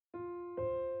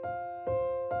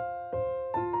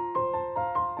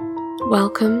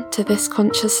Welcome to This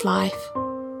Conscious Life.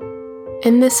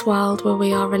 In this world where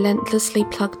we are relentlessly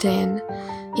plugged in,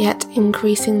 yet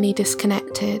increasingly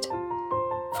disconnected,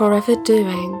 forever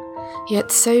doing,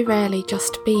 yet so rarely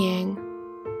just being,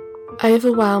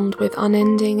 overwhelmed with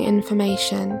unending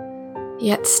information,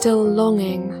 yet still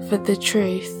longing for the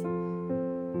truth,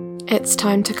 it's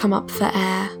time to come up for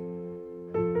air.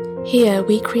 Here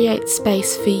we create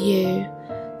space for you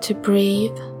to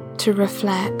breathe, to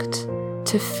reflect,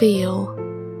 to feel,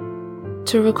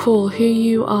 to recall who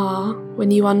you are when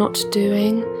you are not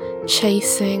doing,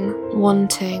 chasing,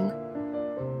 wanting.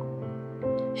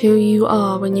 Who you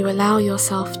are when you allow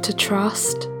yourself to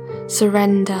trust,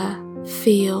 surrender,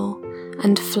 feel,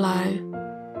 and flow.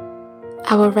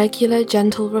 Our regular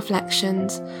gentle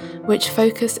reflections, which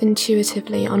focus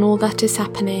intuitively on all that is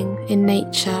happening in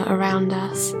nature around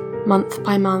us, month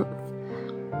by month,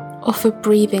 offer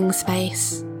breathing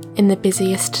space in the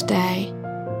busiest day.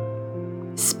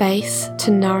 Space to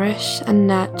nourish and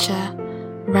nurture,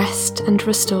 rest and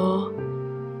restore,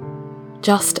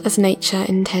 just as nature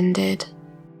intended.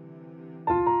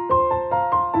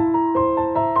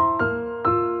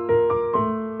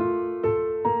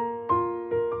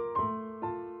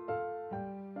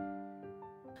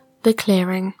 The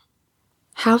clearing.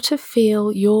 How to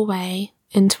feel your way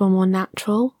into a more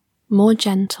natural, more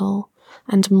gentle,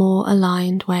 and more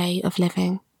aligned way of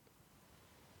living.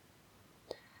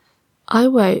 I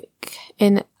woke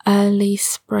in early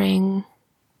spring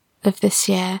of this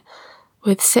year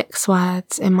with 6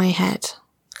 words in my head,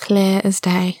 clear as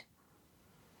day.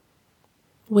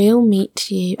 We'll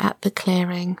meet you at the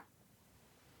clearing.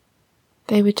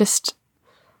 They were just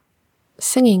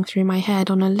singing through my head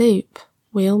on a loop.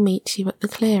 We'll meet you at the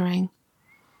clearing.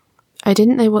 I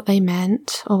didn't know what they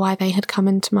meant or why they had come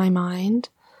into my mind,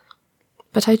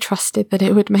 but I trusted that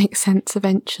it would make sense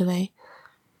eventually.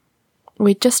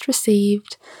 We'd just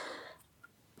received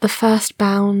the first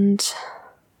bound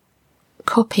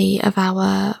copy of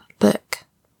our book,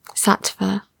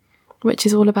 Sattva, which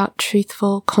is all about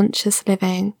truthful, conscious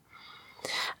living.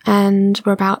 And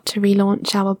we're about to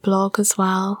relaunch our blog as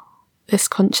well. This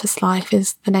Conscious Life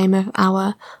is the name of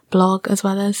our blog as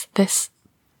well as this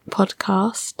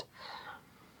podcast.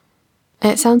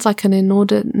 It sounds like an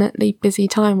inordinately busy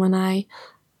time when I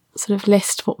sort of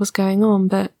list what was going on,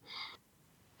 but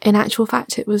in actual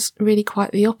fact, it was really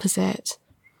quite the opposite.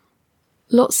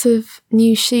 Lots of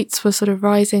new shoots were sort of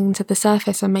rising to the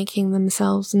surface and making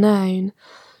themselves known.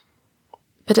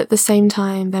 But at the same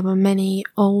time, there were many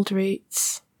old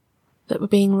roots that were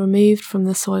being removed from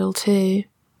the soil too.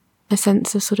 A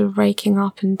sense of sort of raking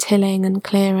up and tilling and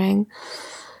clearing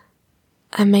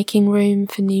and making room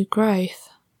for new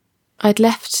growth. I'd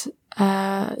left,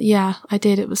 I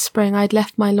did, it was spring. I'd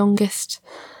left my longest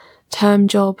term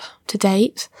job to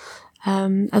date,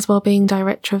 as well being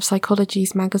director of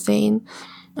Psychology's magazine,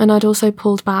 and I'd also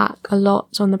pulled back a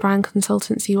lot on the brand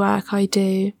consultancy work I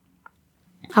do.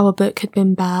 Our book had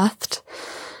been birthed,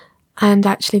 and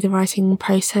actually the writing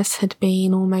process had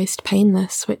been almost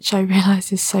painless, which I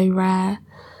realise is so rare.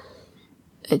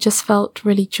 It just felt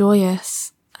really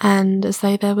joyous, and as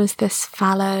though there was this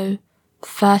fallow,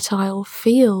 fertile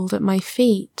field at my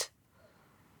feet.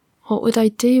 What would I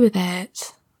do with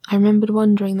it? I remembered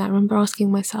wondering that. I remember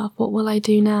asking myself, what will I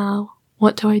do now?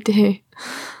 What do I do?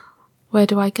 Where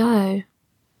do I go?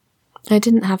 I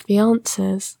didn't have the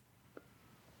answers.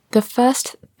 The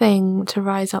first thing to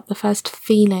rise up, the first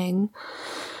feeling,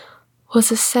 was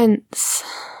a sense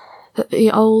that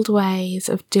the old ways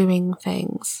of doing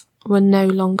things were no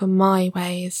longer my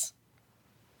ways.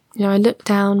 I looked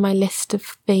down my list of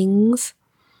things.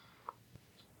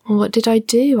 What did I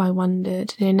do, I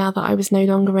wondered, now that I was no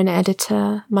longer an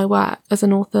editor. My work as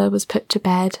an author was put to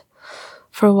bed,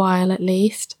 for a while at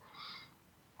least.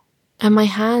 And my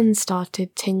hands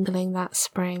started tingling that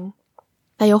spring.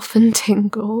 They often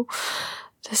tingle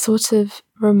to sort of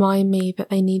remind me that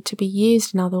they need to be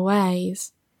used in other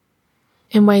ways.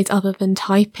 In ways other than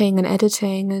typing and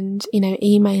editing and,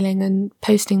 emailing and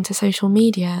posting to social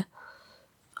media.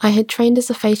 I had trained as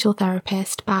a facial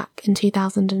therapist back in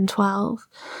 2012,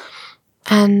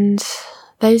 and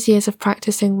those years of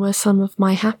practicing were some of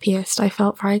my happiest. I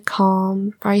felt very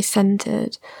calm, very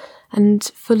centered, and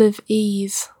full of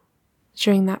ease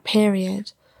during that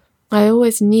period. I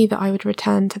always knew that I would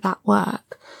return to that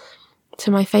work,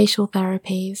 to my facial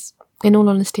therapies. In all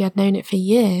honesty, I'd known it for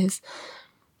years,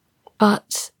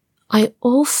 but I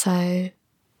also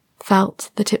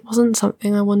felt that it wasn't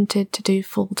something I wanted to do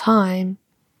full time.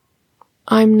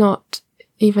 I'm not,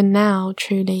 even now,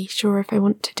 truly sure if I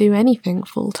want to do anything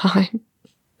full time.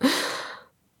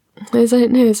 There's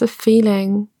a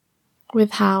feeling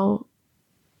with how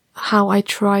how I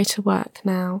try to work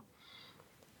now,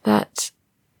 that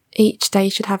each day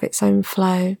should have its own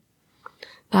flow,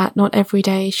 that not every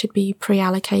day should be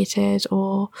pre-allocated,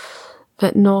 or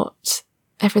that not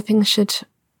everything should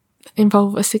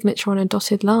involve a signature on a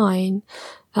dotted line,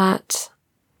 that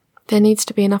there needs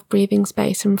to be enough breathing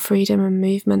space and freedom and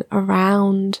movement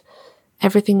around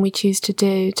everything we choose to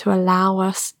do to allow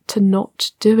us to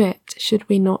not do it, should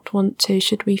we not want to,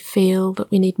 should we feel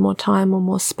that we need more time or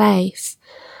more space.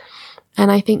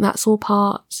 And I think that's all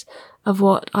part of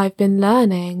what I've been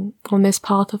learning on this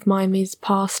path of mine these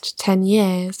past 10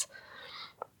 years.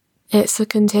 It's a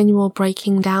continual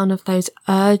breaking down of those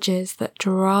urges that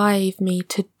drive me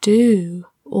to do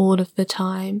all of the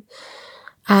time,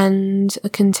 and a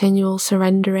continual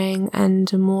surrendering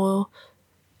and a more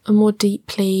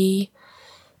deeply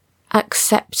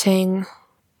accepting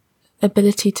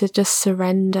ability to just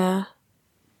surrender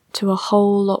to a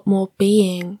whole lot more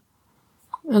being,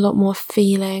 a lot more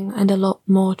feeling, and a lot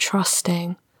more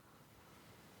trusting.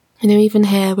 You know, even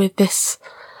here with this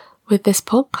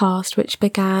podcast, which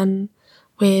began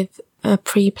with a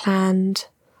pre-planned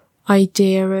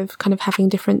idea of kind of having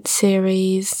different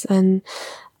series and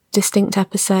distinct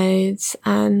episodes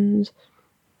and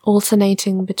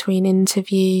alternating between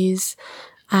interviews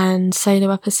and solo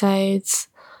episodes,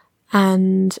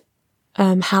 and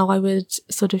how I would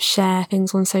sort of share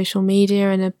things on social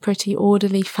media in a pretty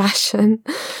orderly fashion.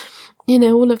 You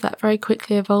know, all of that very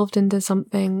quickly evolved into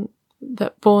something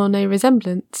that bore no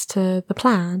resemblance to the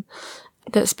plan,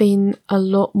 that's been a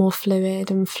lot more fluid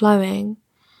and flowing.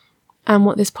 And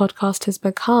what this podcast has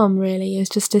become really is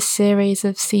just a series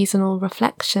of seasonal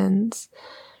reflections.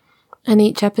 And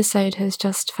each episode has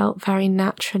just felt very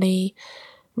naturally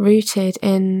rooted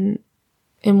in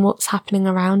what's happening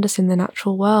around us in the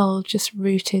natural world, just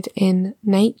rooted in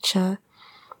nature.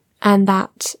 And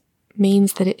that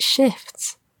means that it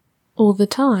shifts all the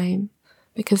time,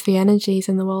 because the energies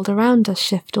in the world around us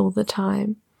shift all the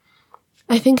time.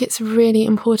 I think it's really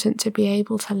important to be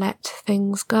able to let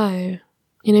things go.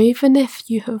 You know, even if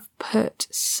you have put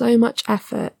so much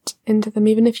effort into them,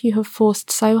 even if you have forced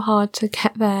so hard to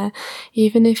get there,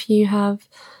 even if you have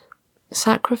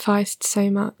sacrificed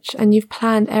so much and you've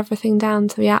planned everything down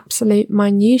to the absolute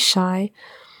minutiae,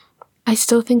 I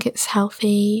still think it's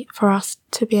healthy for us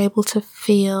to be able to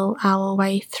feel our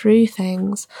way through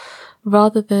things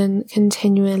rather than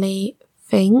continually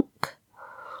think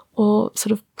or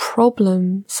sort of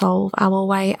problem solve our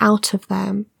way out of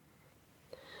them.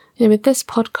 You know, with this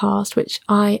podcast, which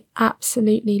I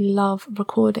absolutely love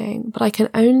recording, but I can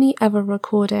only ever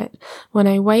record it when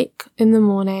I wake in the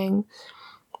morning.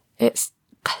 It's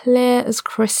clear as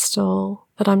crystal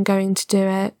that I'm going to do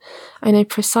it. I know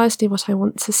precisely what I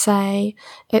want to say.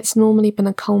 It's normally been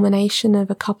a culmination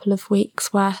of a couple of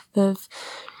weeks worth of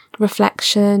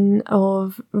reflection,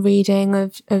 of reading,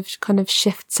 of kind of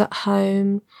shifts at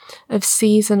home, of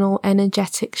seasonal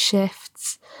energetic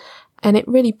shifts. And it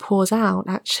really pours out,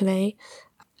 actually.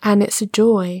 And it's a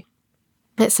joy.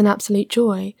 It's an absolute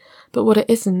joy. But what it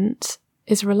isn't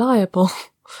is reliable.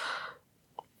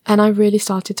 And I really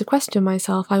started to question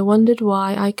myself. I wondered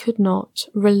why I could not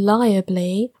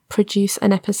reliably produce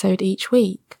an episode each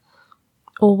week.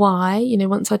 Or why, you know,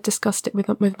 once I'd discussed it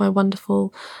with my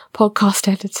wonderful podcast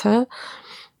editor,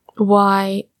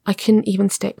 why I couldn't even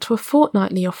stick to a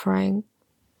fortnightly offering.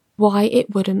 Why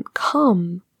it wouldn't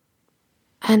come.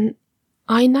 And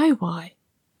I know why.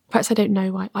 Perhaps I don't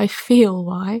know why. I feel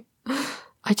why.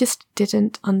 I just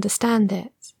didn't understand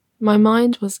it. My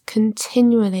mind was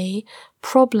continually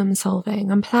problem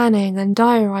solving and planning and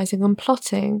diarising and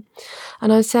plotting.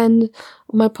 And I send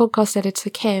my podcast editor,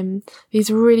 Kim,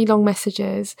 these really long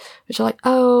messages, which are like,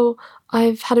 oh,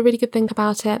 I've had a really good think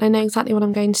about it. I know exactly what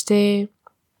I'm going to do.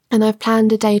 And I've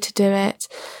planned a day to do it,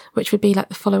 which would be like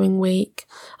the following week.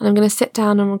 And I'm going to sit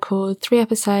down and record 3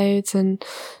 episodes and,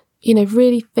 you know,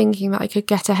 really thinking that I could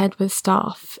get ahead with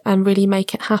stuff and really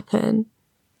make it happen.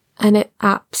 And it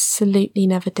absolutely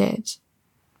never did.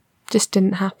 Just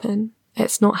didn't happen.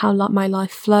 It's not how my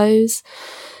life flows.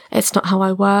 It's not how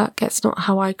I work. It's not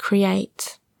how I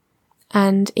create.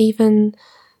 And even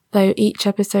though each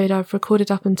episode I've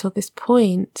recorded up until this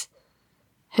point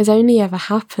has only ever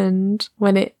happened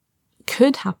when it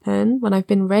could happen, when I've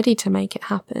been ready to make it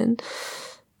happen,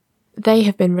 they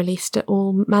have been released at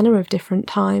all manner of different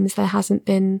times. There hasn't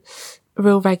been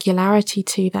real regularity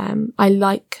to them. I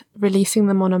like releasing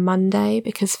them on a Monday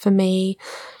because for me,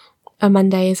 a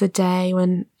Monday is a day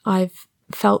when I've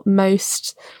felt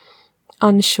most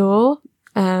unsure,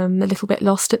 a little bit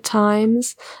lost at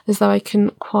times, as though I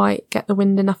couldn't quite get the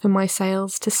wind enough in my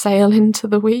sails to sail into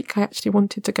the week. I actually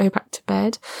wanted to go back to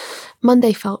bed.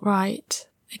 Monday felt right.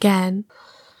 again.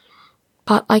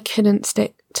 But I couldn't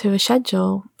stick to a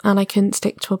schedule and I couldn't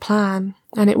stick to a plan.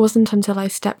 And it wasn't until I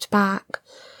stepped back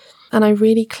and I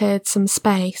really cleared some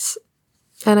space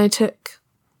and I took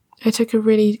a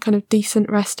really kind of decent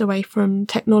rest away from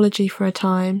technology for a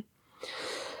time.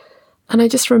 And I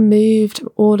just removed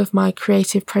all of my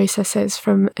creative processes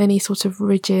from any sort of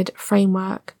rigid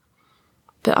framework,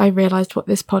 that I realised what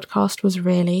this podcast was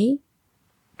really,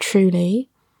 truly,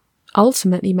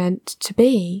 ultimately meant to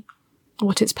be,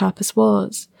 what its purpose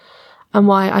was, and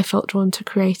why I felt drawn to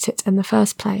create it in the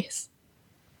first place.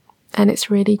 And it's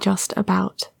really just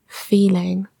about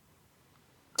feeling,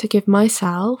 to give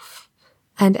myself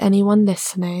and anyone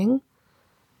listening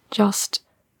just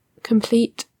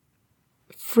complete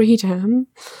freedom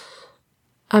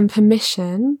and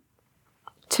permission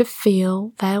to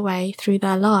feel their way through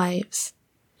their lives,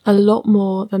 a lot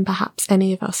more than perhaps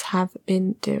any of us have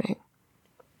been doing.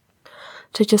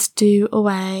 To just do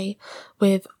away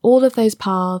with all of those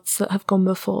paths that have gone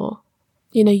before.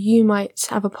 You know, you might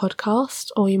have a podcast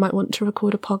or you might want to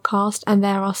record a podcast, and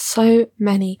there are so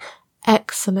many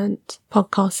excellent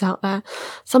podcasts out there.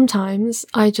 Sometimes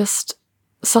I just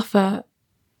suffer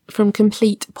from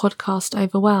complete podcast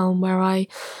overwhelm, where I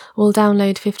will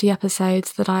download 50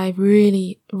 episodes that I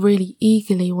really, really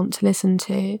eagerly want to listen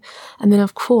to, and then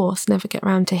of course never get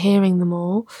around to hearing them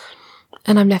all,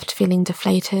 and I'm left feeling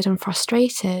deflated and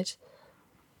frustrated.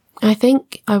 I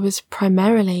think I was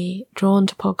primarily drawn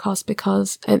to podcasts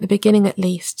because, at the beginning at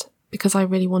least, because I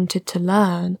really wanted to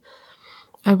learn.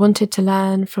 I wanted to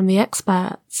learn from the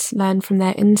experts, learn from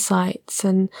their insights,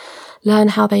 and learn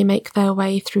how they make their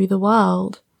way through the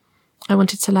world. I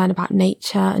wanted to learn about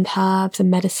nature and herbs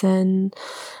and medicine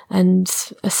and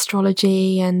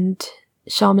astrology and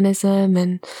shamanism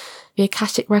and the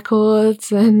Akashic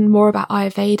records, and more about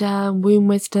Ayurveda and womb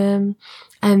wisdom,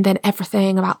 and then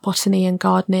everything about botany and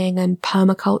gardening and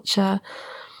permaculture.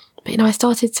 But, you know, I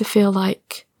started to feel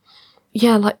like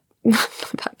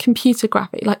that computer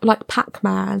graphic, like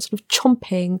Pac-Man, sort of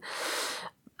chomping.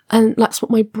 And that's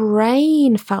what my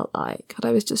brain felt like. That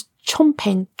I was just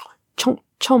chomping,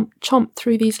 chomp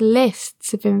through these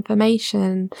lists of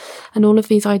information and all of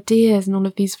these ideas and all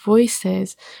of these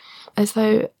voices, as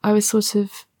though I was sort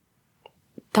of,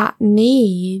 that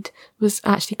need was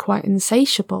actually quite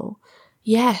insatiable.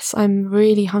 Yes, I'm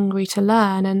really hungry to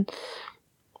learn, and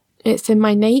it's in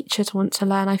my nature to want to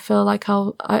learn. I feel like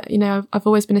I've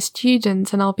always been a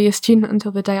student, and I'll be a student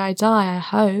until the day I die, I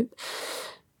hope.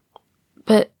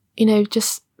 But, you know,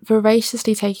 just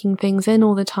voraciously taking things in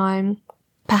all the time,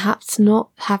 perhaps not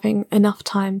having enough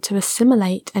time to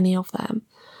assimilate any of them.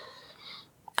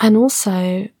 And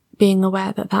also being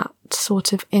aware that that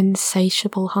sort of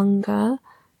insatiable hunger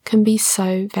can be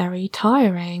so very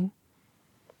tiring.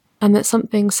 And that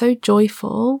something so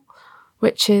joyful,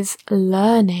 which is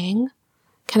learning,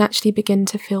 can actually begin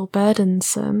to feel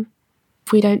burdensome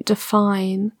if we don't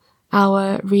define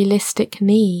our realistic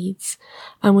needs,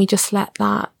 and we just let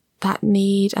that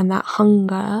need and that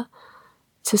hunger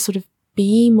to sort of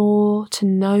be more, to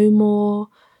know more,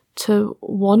 to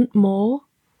want more,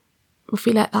 if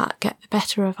we let that get the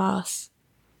better of us.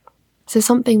 So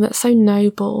something that's so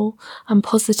noble and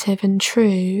positive and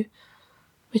true,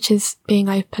 which is being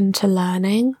open to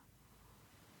learning,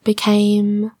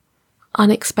 became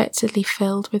unexpectedly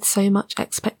filled with so much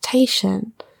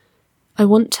expectation. I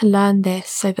want to learn this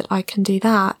so that I can do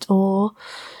that, or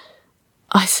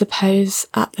I suppose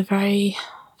at the very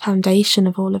foundation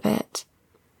of all of it,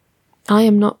 I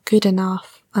am not good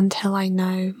enough until I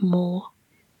know more.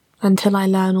 Until I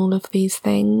learn all of these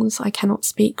things, I cannot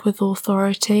speak with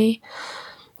authority.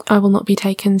 I will not be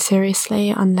taken seriously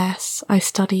unless I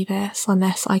study this,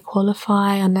 unless I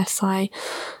qualify, unless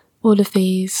all of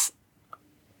these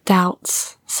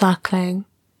doubts circling.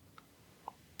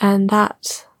 And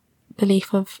that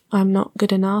belief of I'm not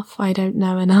good enough, I don't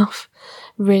know enough,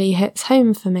 really hits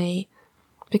home for me,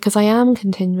 because I am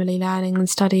continually learning and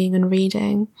studying and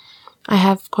reading. I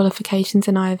have qualifications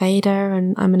in Ayurveda,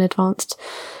 and I'm an advanced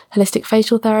holistic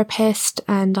facial therapist,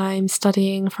 and I'm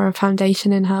studying for a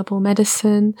foundation in herbal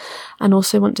medicine, and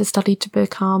also want to study to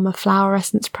become a flower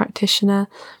essence practitioner.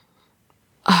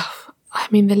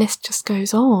 The list just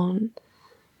goes on.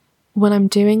 When I'm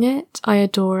doing it, I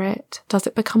adore it. Does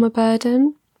it become a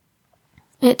burden?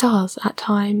 It does at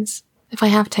times, if I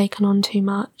have taken on too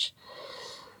much.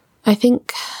 I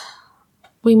think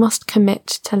we must commit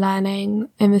to learning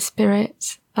in the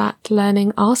spirit that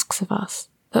learning asks of us,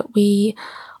 that we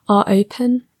are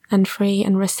open and free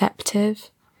and receptive,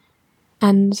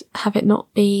 and have it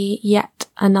not be yet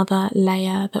another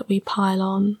layer that we pile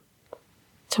on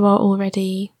to our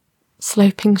already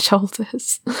sloping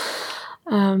shoulders.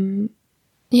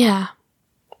 Yeah,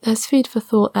 there's food for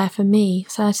thought there for me,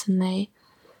 certainly.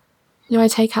 I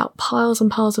take out piles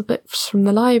and piles of books from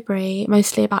the library,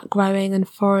 mostly about growing and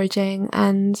foraging,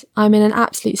 and I'm in an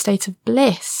absolute state of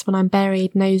bliss when I'm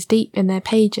buried nose deep in their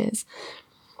pages.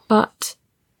 But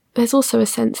there's also a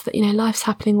sense that, life's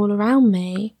happening all around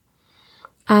me.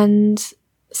 And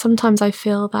sometimes I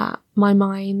feel that my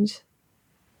mind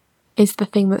is the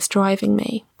thing that's driving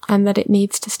me, and that it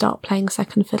needs to start playing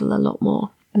second fiddle a lot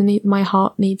more. And my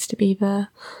heart needs to be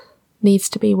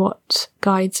what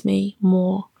guides me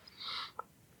more.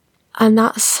 And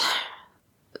that's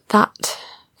that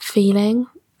feeling,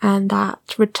 and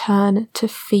that return to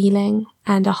feeling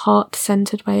and a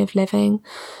heart-centered way of living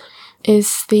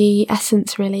is the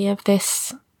essence really of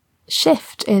this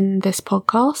shift in this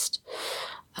podcast,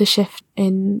 the shift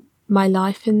in my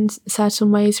life in certain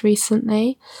ways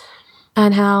recently,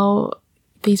 and how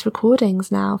these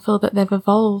recordings now feel that they've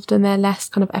evolved and they're less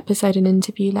kind of episode and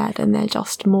interview led, and they're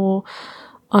just more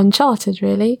uncharted,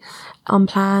 really,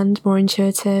 unplanned, more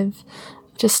intuitive,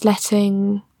 just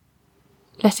letting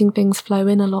things flow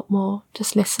in a lot more,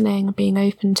 just listening and being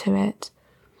open to it.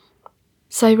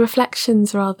 So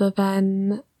reflections rather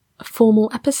than formal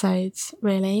episodes,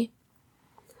 really.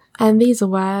 And these are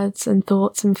words and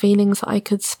thoughts and feelings that I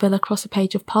could spill across a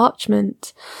page of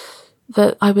parchment,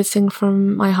 that I would sing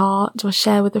from my heart or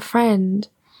share with a friend.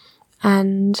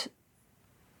 And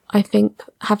I think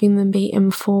having them be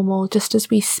informal, just as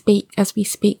we speak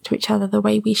to each other, the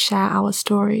way we share our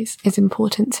stories is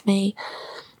important to me.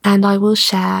 And I will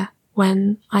share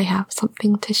when I have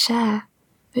something to share.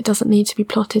 It doesn't need to be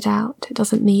plotted out. It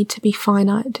doesn't need to be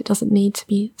finite. It doesn't need to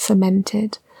be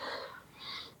cemented.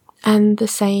 And the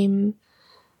same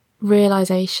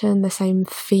realization, the same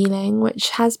feeling,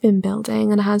 which has been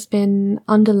building and has been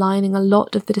underlining a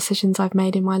lot of the decisions I've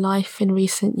made in my life in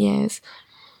recent years,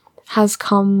 has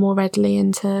come more readily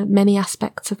into many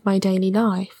aspects of my daily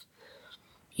life.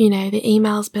 The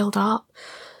emails build up,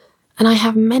 and I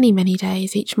have many, many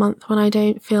days each month when I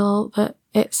don't feel that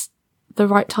it's the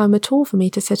right time at all for me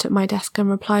to sit at my desk and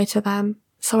reply to them,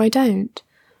 so I don't.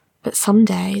 But some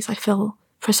days I feel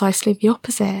precisely the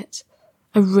opposite.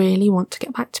 I really want to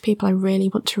get back to people. I really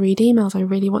want to read emails. I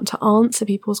really want to answer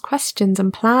people's questions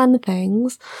and plan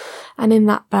things. And in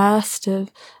that burst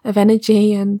of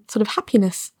energy and sort of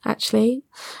happiness, actually,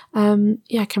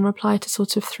 I can reply to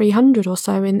sort of 300 or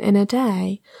so in a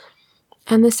day.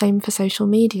 And the same for social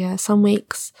media. Some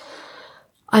weeks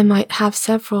I might have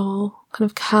several kind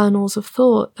of kernels of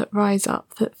thought that rise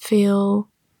up that feel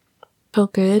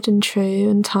good and true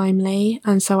and timely,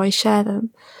 and so I share them.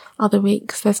 Other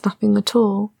weeks there's nothing at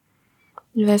all.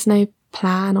 There's no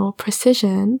plan or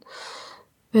precision.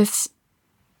 There's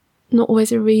not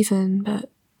always a reason, but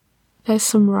there's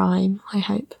some rhyme, I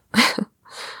hope.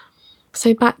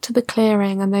 So back to the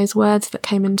clearing and those words that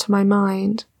came into my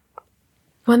mind.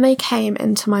 When they came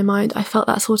into my mind, I felt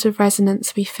that sort of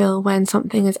resonance we feel when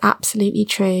something is absolutely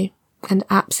true and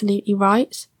absolutely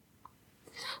right.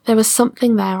 There was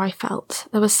something there, I felt.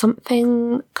 There was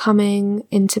something coming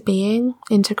into being,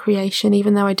 into creation,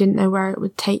 even though I didn't know where it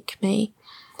would take me.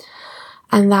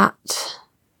 And that,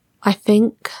 I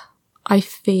think, I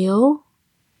feel,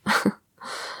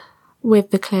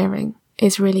 with the clearing,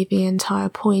 is really the entire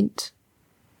point.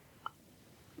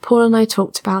 Paul and I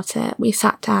talked about it. We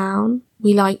sat down,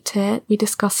 we liked it, we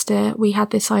discussed it. We had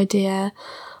this idea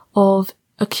of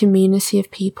a community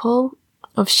of people,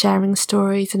 of sharing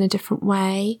stories in a different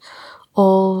way,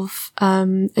 of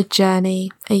a journey,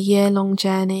 a year-long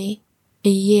journey, a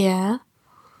year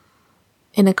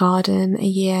in a garden, a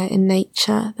year in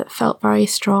nature that felt very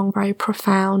strong, very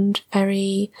profound,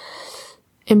 very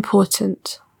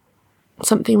important.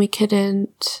 Something we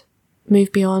couldn't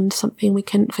move beyond, something we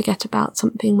couldn't forget about,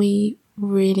 something we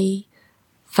really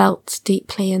felt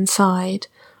deeply inside.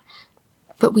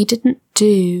 But we didn't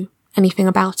do anything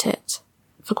about it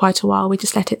for quite a while. We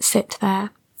just let it sit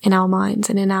there in our minds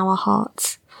and in our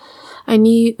hearts. I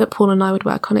knew that Paul and I would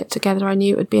work on it together. I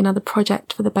knew it would be another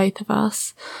project for the both of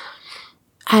us.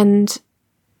 And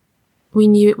we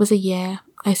knew it was a year.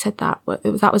 I said that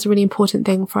was a really important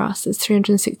thing for us. It's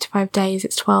 365 days,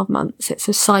 it's 12 months, it's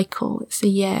a cycle, it's a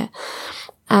year.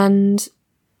 And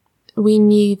we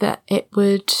knew that it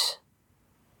would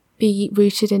be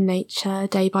rooted in nature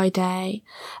day by day.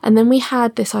 And then we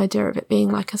had this idea of it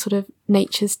being like a sort of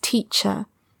nature's teacher,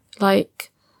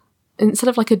 like instead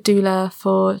of like a doula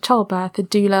for childbirth, a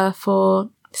doula for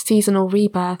seasonal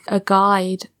rebirth, a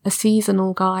guide, a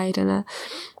seasonal guide, and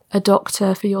a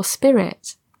doctor for your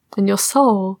spirit and your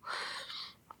soul.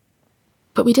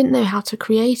 But we didn't know how to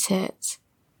create it.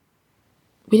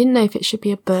 we didn't know if it should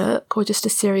be a book or just a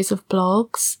series of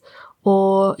blogs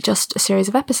or just a series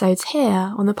of episodes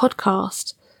here on the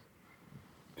podcast.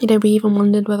 You know, we even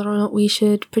wondered whether or not we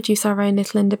should produce our own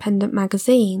little independent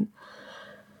magazine.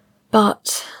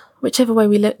 But whichever way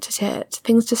we looked at it,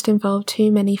 things just involved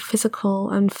too many physical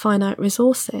and finite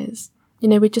resources. You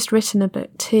know, we'd just written a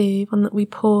book too, one that we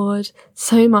poured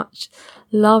so much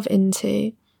love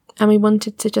into, and we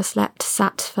wanted to just let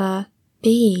Sattva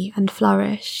be and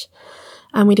flourish.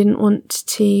 And we didn't want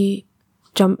to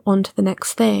jump onto the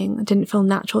next thing. It didn't feel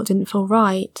natural, it didn't feel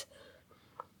right.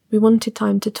 We wanted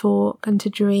time to talk and to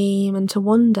dream and to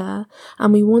wander,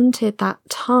 and we wanted that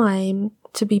time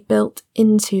to be built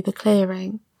into the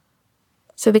clearing.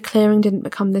 So the clearing didn't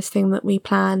become this thing that we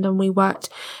planned and we worked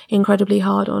incredibly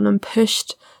hard on and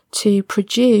pushed to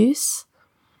produce,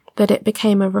 that it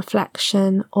became a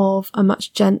reflection of a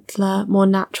much gentler, more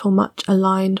natural, much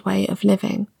aligned way of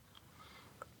living.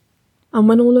 And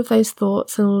when all of those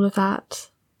thoughts and all of that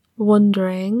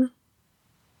wandering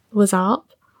was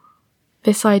up,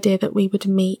 this idea that we would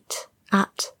meet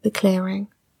at the clearing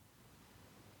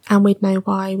and we'd know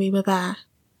why we were there.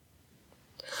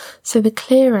 So the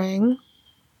clearing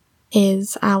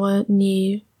is our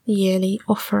new yearly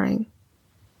offering.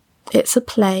 It's a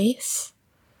place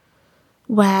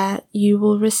where you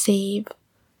will receive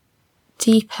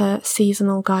deeper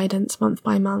seasonal guidance month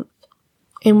by month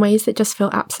in ways that just feel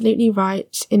absolutely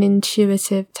right in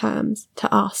intuitive terms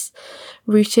to us,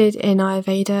 rooted in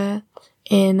Ayurveda,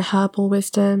 in herbal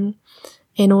wisdom,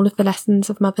 in all of the lessons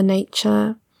of Mother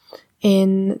Nature,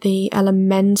 in the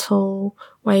elemental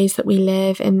ways that we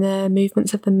live, in the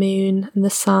movements of the moon and the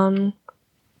sun,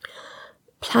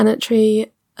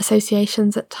 planetary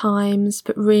associations at times,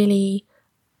 but really,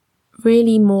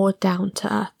 really more down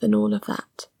to earth than all of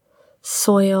that.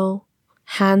 Soil,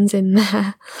 hands in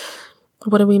there.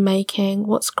 What are we making?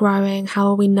 What's growing? How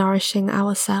are we nourishing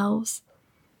ourselves?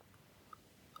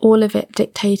 All of it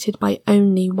dictated by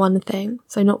only one thing.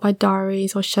 So not by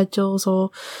diaries or schedules or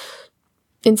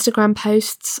Instagram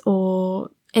posts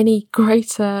or any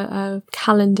greater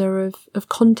calendar of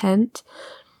content,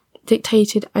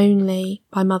 dictated only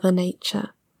by Mother Nature.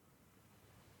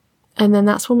 And then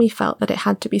that's when we felt that it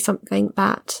had to be something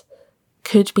that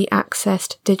could be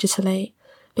accessed digitally,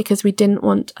 because we didn't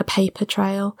want a paper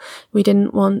trail. We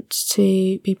didn't want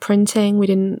to be printing. We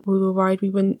were worried we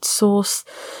wouldn't source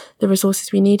the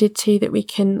resources we needed to, that we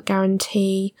can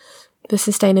guarantee the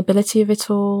sustainability of it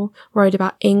all, worried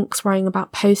about inks, worrying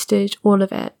about postage, all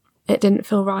of it. It didn't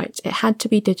feel right. It had to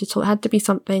be digital. It had to be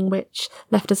something which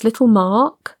left as little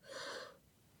mark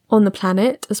on the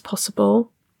planet as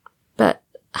possible, but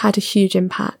had a huge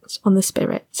impact on the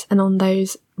spirit and on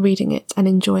those reading it and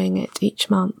enjoying it each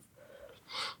month.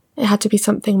 It had to be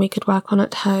something we could work on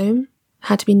at home,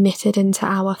 had to be knitted into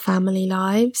our family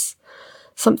lives,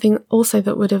 something also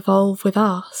that would evolve with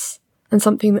us, and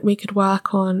something that we could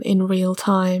work on in real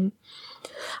time.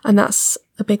 And that's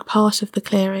a big part of the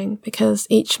clearing, because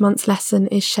each month's lesson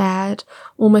is shared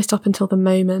almost up until the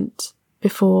moment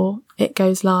before it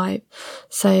goes live.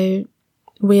 So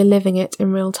we're living it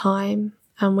in real time,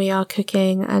 and we are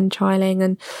cooking and trialing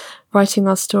and writing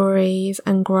our stories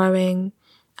and growing,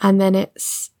 and then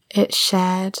it's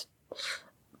shared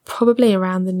probably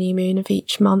around the new moon of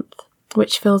each month,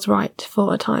 which feels right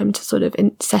for a time to sort of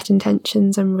set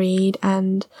intentions and read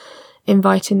and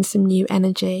invite in some new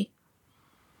energy.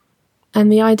 And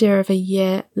the idea of a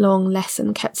year-long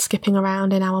lesson kept skipping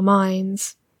around in our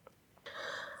minds.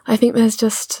 I think there's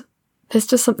just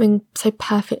something so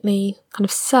perfectly kind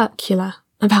of circular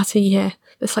about a year.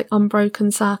 This like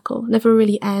unbroken circle, never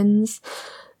really ends.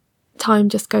 Time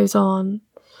just goes on.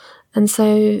 And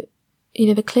so, you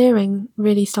know, the clearing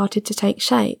really started to take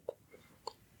shape.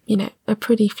 You know, a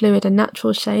pretty fluid and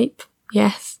natural shape,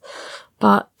 yes,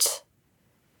 but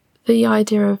the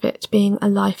idea of it being a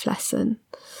life lesson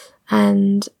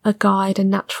and a guide, a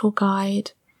natural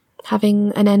guide,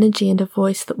 having an energy and a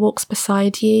voice that walks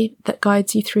beside you, that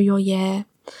guides you through your year.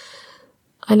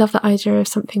 I love the idea of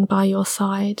something by your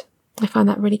side. I find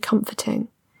that really comforting.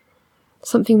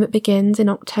 Something that begins in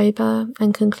October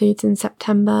and concludes in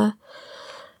September,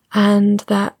 and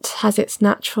that has its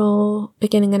natural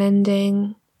beginning and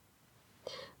ending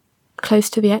close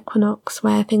to the equinox,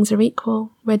 where things are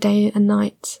equal, where day and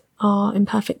night are in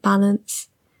perfect balance,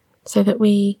 so that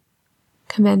we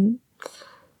can then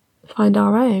find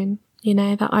our own. You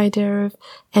know, that idea of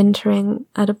entering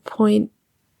at a point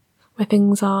where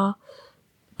things are,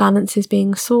 balance is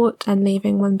being sought, and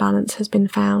leaving when balance has been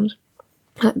found.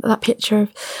 That picture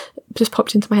just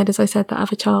popped into my head as I said that,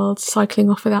 of a child cycling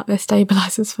off without their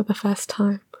stabilisers for the first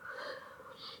time.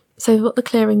 So what the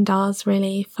clearing does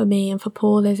really for me and for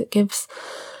Paul is it gives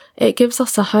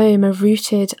us a home, a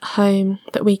rooted home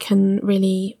that we can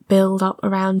really build up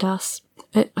around us.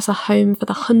 It's a home for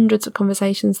the hundreds of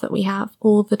conversations that we have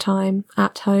all the time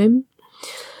at home.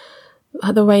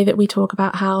 The way that we talk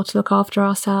about how to look after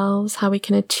ourselves, how we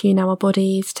can attune our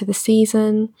bodies to the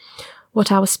season,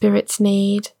 what our spirits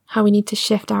need, how we need to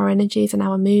shift our energies and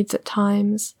our moods at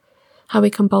times, how we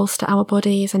can bolster our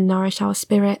bodies and nourish our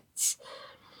spirits,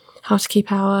 how to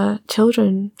keep our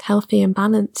children healthy and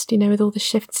balanced, with all the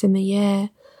shifts in the year,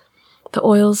 the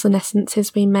oils and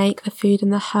essences we make, the food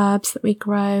and the herbs that we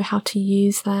grow, how to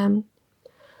use them.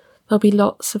 There'll be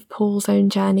lots of Paul's own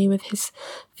journey with his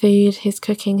food, his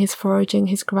cooking, his foraging,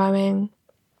 his growing,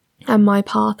 and my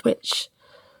path, which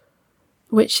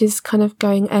is kind of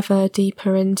going ever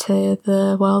deeper into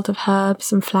the world of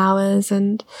herbs and flowers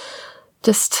and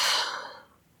just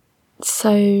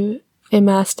so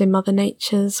immersed in Mother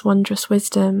Nature's wondrous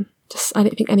wisdom. I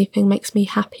don't think anything makes me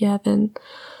happier than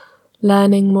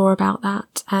learning more about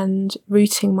that and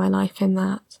rooting my life in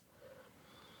that.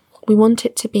 We want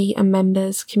it to be a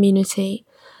members community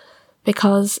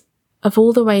because of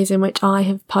all the ways in which I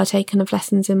have partaken of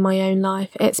lessons in my own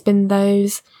life. It's been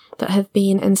those that have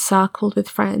been encircled with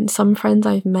friends. Some friends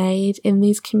I've made in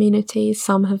these communities,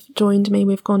 some have joined me,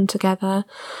 we've gone together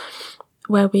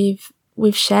where we've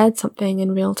shared something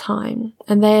in real time,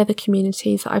 and they're the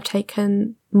communities that I've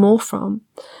taken more from,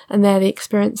 and they're the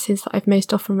experiences that I've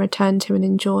most often returned to and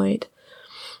enjoyed.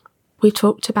 We've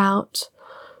talked about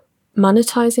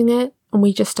monetizing it, and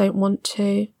we just don't want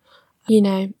to.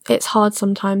 It's hard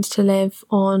sometimes to live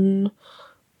on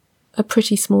a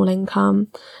pretty small income,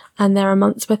 and there are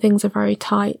months where things are very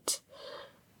tight,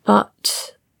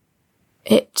 but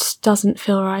it doesn't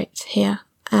feel right here,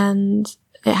 and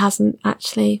it hasn't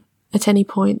actually at any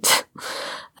point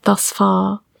thus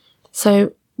far.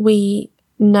 So we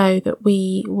know that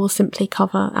we will simply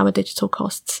cover our digital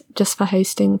costs just for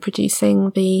hosting,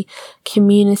 producing the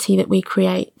community that we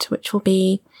create, which will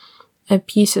be a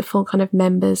beautiful kind of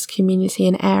members community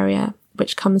and area,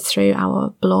 which comes through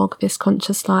our blog, This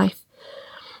Conscious Life.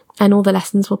 And all the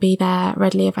lessons will be there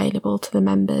readily available to the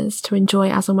members to enjoy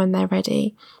as and when they're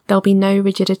ready. There'll be no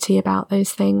rigidity about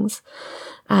those things.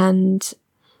 And,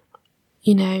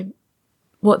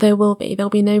 what there'll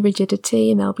be no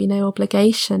rigidity and there'll be no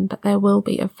obligation, but there will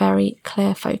be a very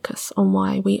clear focus on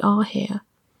why we are here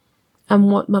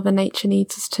and what Mother Nature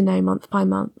needs us to know month by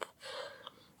month,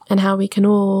 and how we can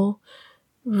all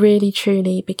really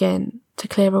truly begin to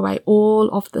clear away all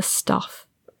of the stuff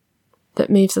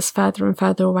that moves us further and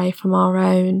further away from our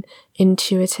own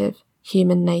intuitive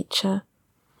human nature.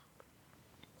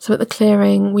 So at the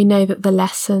clearing, we know that the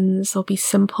lessons will be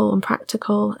simple and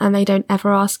practical, and they don't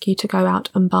ever ask you to go out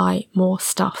and buy more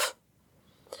stuff.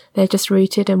 They're just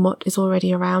rooted in what is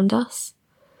already around us,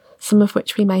 some of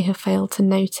which we may have failed to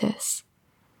notice.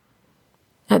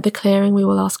 At the clearing, we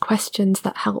will ask questions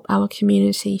that help our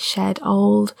community shed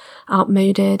old,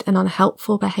 outmoded, and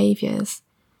unhelpful behaviours.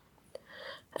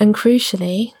 And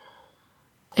crucially,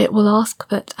 it will ask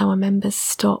that our members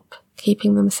stop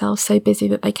keeping themselves so busy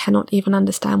that they cannot even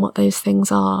understand what those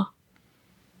things are.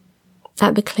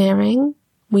 At the clearing,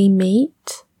 we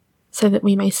meet so that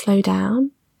we may slow down,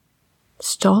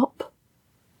 stop,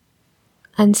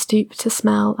 and stoop to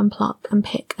smell and pluck and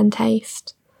pick and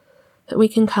taste, that we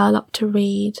can curl up to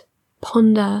read,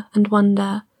 ponder and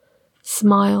wonder,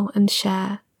 smile and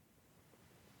share.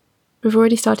 We've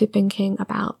already started thinking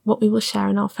about what we will share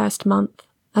in our first month.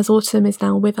 As autumn is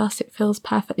now with us, it feels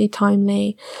perfectly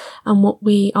timely, and what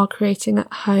we are creating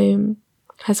at home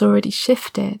has already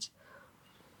shifted.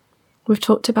 We've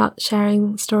talked about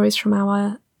sharing stories from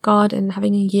our garden,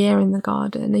 having a year in the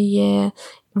garden, a year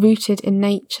rooted in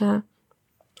nature,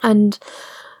 and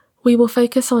we will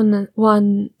focus on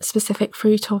one specific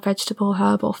fruit or vegetable,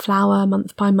 herb or flower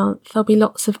month by month. There'll be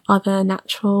lots of other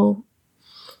natural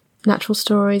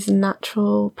stories and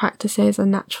natural practices and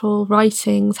natural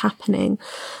writings happening,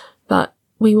 but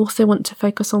we also want to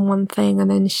focus on one thing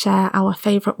and then share our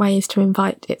favourite ways to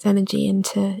invite its energy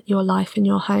into your life and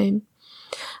your home.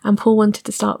 And Paul wanted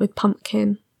to start with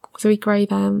pumpkin, so we grow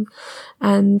them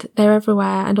and they're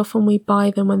everywhere, and often we buy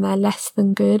them when they're less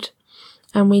than good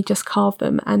and we just carve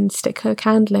them and stick a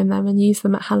candle in them and use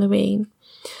them at Halloween.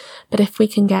 But if we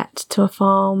can get to a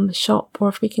farm shop, or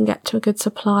if we can get to a good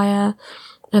supplier,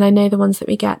 and I know the ones that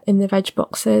we get in the veg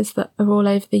boxes that are all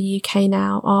over the UK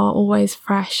now are always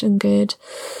fresh and good.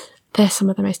 They're some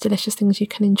of the most delicious things you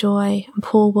can enjoy. And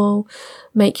Paul will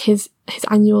make his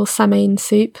annual Samhain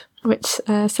soup, which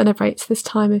celebrates this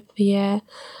time of the year.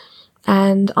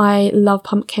 And I love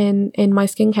pumpkin in my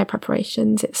skincare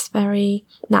preparations. It's very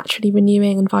naturally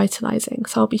renewing and vitalising.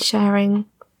 So I'll be sharing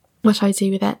what I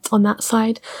do with it on that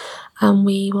side. And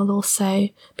we will also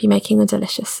be making a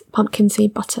delicious pumpkin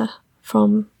seed butter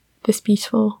from this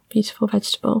beautiful, beautiful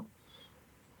vegetable.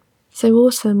 So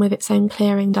autumn, with its own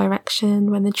clearing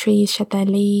direction, when the trees shed their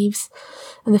leaves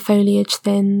and the foliage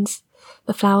thins,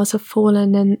 the flowers have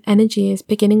fallen and energy is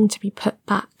beginning to be put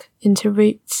back into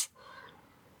roots.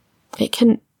 It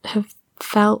couldn't have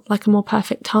felt like a more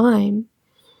perfect time.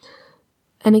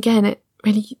 And again, it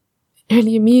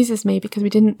really amuses me because we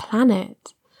didn't plan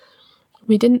it.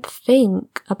 We didn't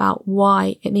think about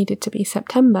why it needed to be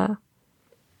September.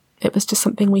 It was just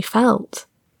something we felt.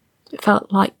 It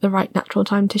felt like the right natural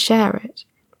time to share it.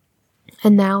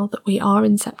 And now that we are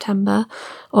in September,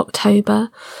 October,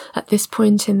 at this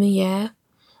point in the year,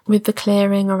 with the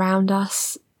clearing around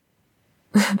us,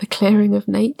 the clearing of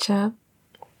nature,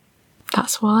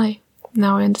 that's why.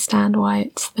 Now I understand why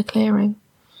it's the clearing.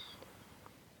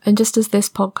 And just as this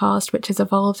podcast, which has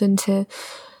evolved into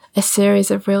a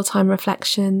series of real-time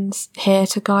reflections here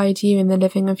to guide you in the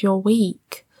living of your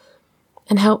week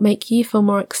and help make you feel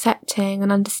more accepting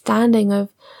and understanding of,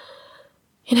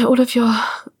 all of your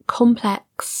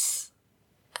complex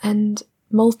and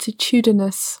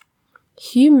multitudinous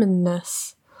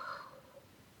humanness.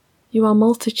 You are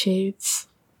multitudes.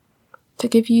 To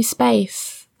give you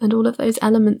space and all of those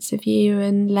elements of you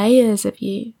and layers of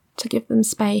you, to give them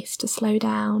space to slow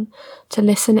down, to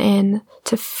listen in,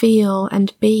 to feel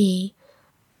and be.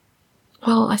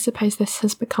 Well, I suppose this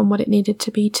has become what it needed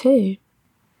to be too.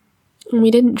 And we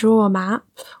didn't draw a map,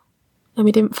 and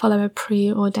we didn't follow a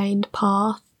preordained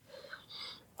path.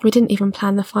 We didn't even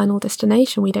plan the final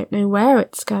destination. We don't know where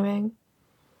it's going.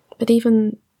 But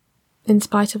even in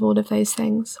spite of all of those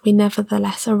things, we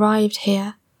nevertheless arrived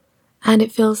here. And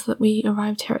it feels that we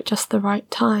arrived here at just the right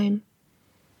time.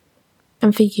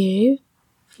 And for you,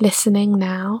 listening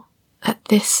now, at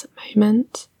this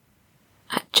moment,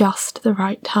 at just the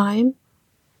right time,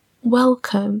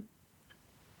 welcome.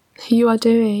 You are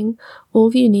doing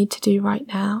all that you need to do right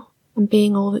now and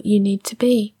being all that you need to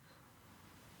be.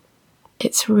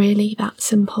 It's really that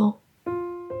simple.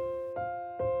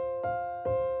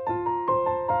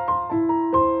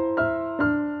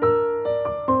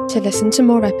 To listen to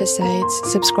more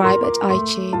episodes, subscribe at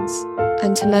iTunes,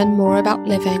 and to learn more about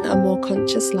living a more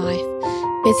conscious life,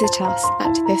 visit us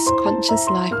at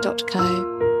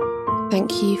thisconsciouslife.co.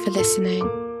 Thank you for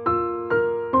listening.